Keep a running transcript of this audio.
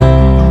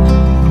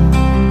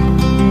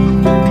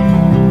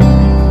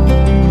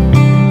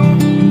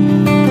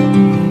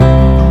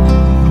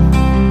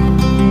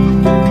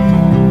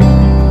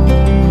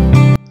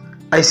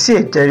I see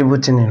a terrible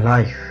thing in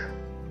life.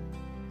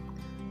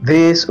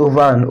 This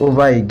over and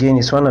over again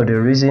is one of the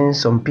reasons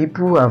some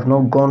people have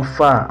not gone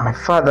far and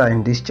farther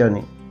in this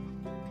journey.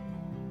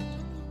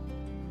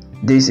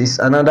 This is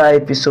another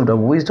episode of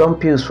Wisdom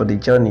Pills for the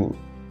Journey.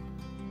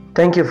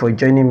 Thank you for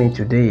joining me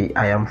today.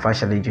 I am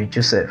Fashalejo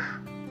Joseph.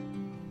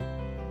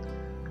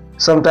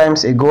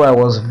 Sometimes ago I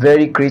was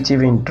very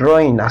creative in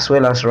drawing as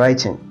well as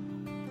writing.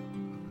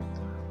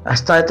 I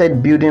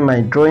started building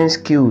my drawing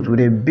skills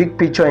with a big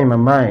picture in my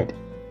mind.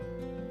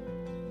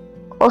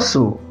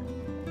 Also,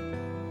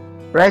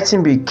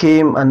 writing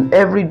became an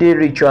everyday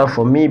ritual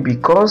for me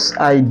because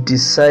I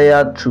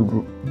desired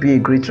to be a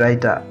great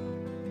writer.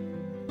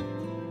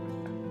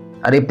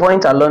 At a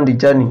point along the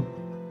journey,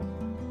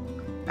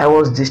 I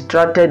was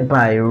distracted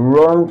by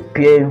wrong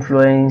peer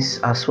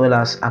influence as well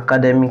as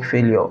academic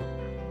failure.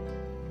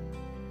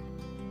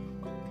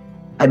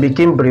 I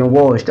became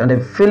brainwashed and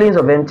the feelings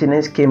of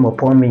emptiness came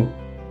upon me.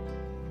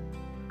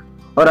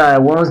 What I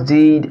once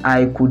did,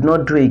 I could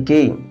not do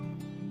again.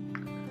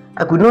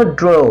 I could not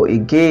draw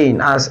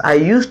again as I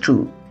used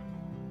to.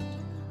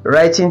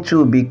 Writing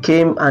too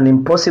became an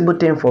impossible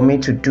thing for me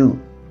to do.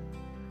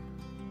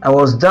 I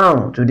was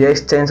down to the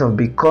extent of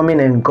becoming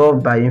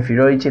engulfed by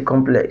inferiority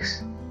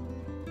complex.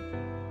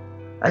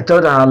 I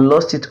thought I had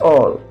lost it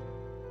all.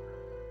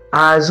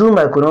 I assumed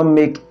I could not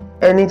make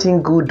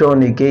anything good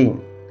done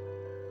again.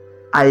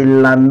 I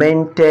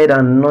lamented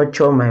and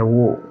nurtured my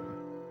woe.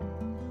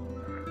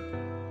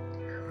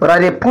 But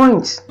at a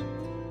point,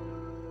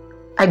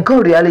 I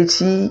got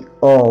reality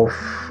of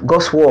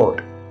God's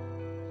word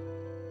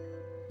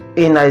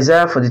in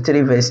Isaiah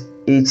 43 verse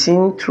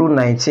 18 through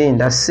 19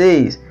 that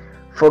says,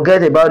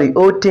 "Forget about the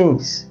old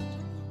things.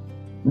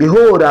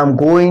 Behold, I'm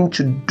going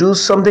to do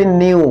something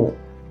new.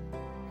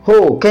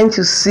 Oh, can't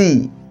you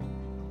see?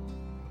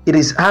 It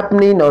is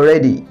happening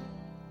already."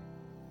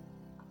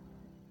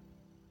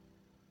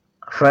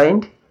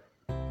 Friend,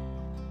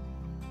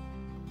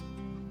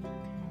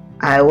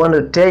 I want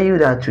to tell you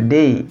that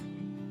today,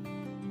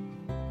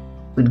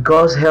 with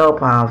God's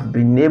help, I have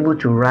been able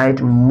to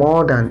write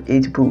more than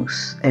 8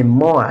 books and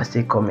more are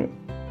still coming.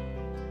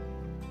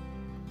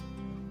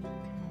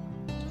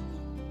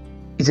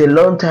 It's a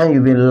long time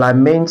you've been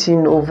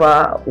lamenting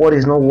over what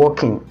is not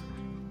working.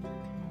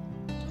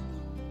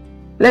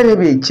 Let there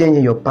be a change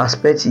in your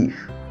perspective.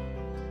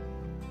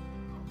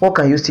 What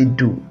can you still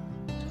do?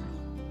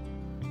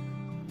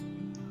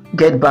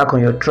 Get back on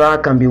your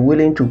track and be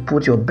willing to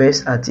put your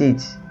best at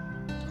it.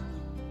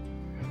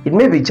 It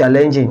may be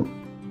challenging,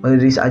 but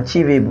it is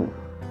achievable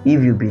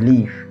if you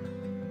believe.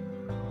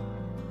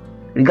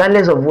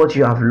 Regardless of what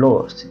you have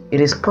lost, it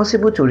is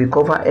possible to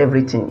recover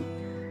everything.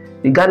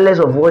 Regardless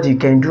of what you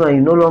can do and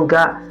you're no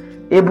longer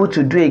able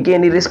to do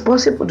again, it is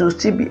possible to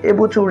still be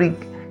able to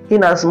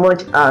in as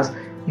much as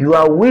you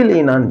are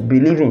willing and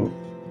believing.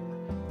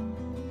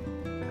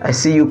 I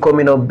see you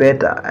coming up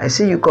better. I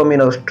see you coming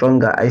up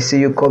stronger. I see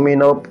you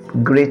coming up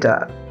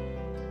greater.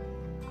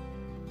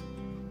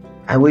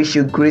 I wish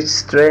you great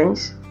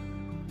strength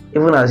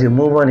even as you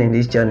move on in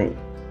this journey.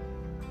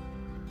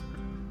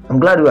 I'm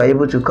glad we are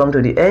able to come to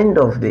the end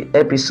of the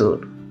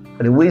episode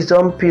for the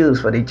Wisdom Pills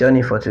for the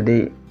Journey for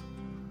today.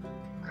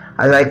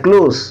 As I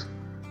close,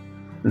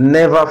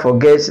 never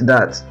forget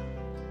that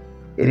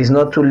it is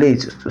not too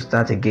late to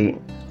start again.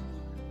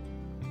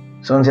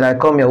 So until I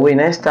come your way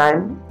next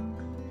time,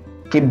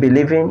 keep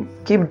believing,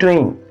 keep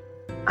doing,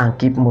 and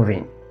keep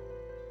moving.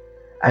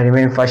 I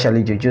remain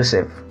Fashalejo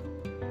Joseph.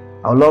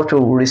 I would love to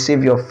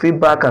receive your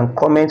feedback and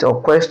comments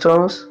or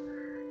questions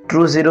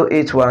through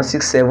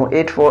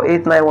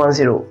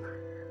 08167848910,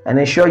 and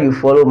ensure you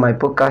follow my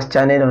podcast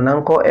channel on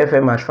Anchor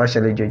FM at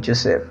Fashalejo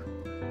Joseph.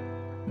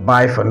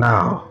 Bye for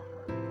now.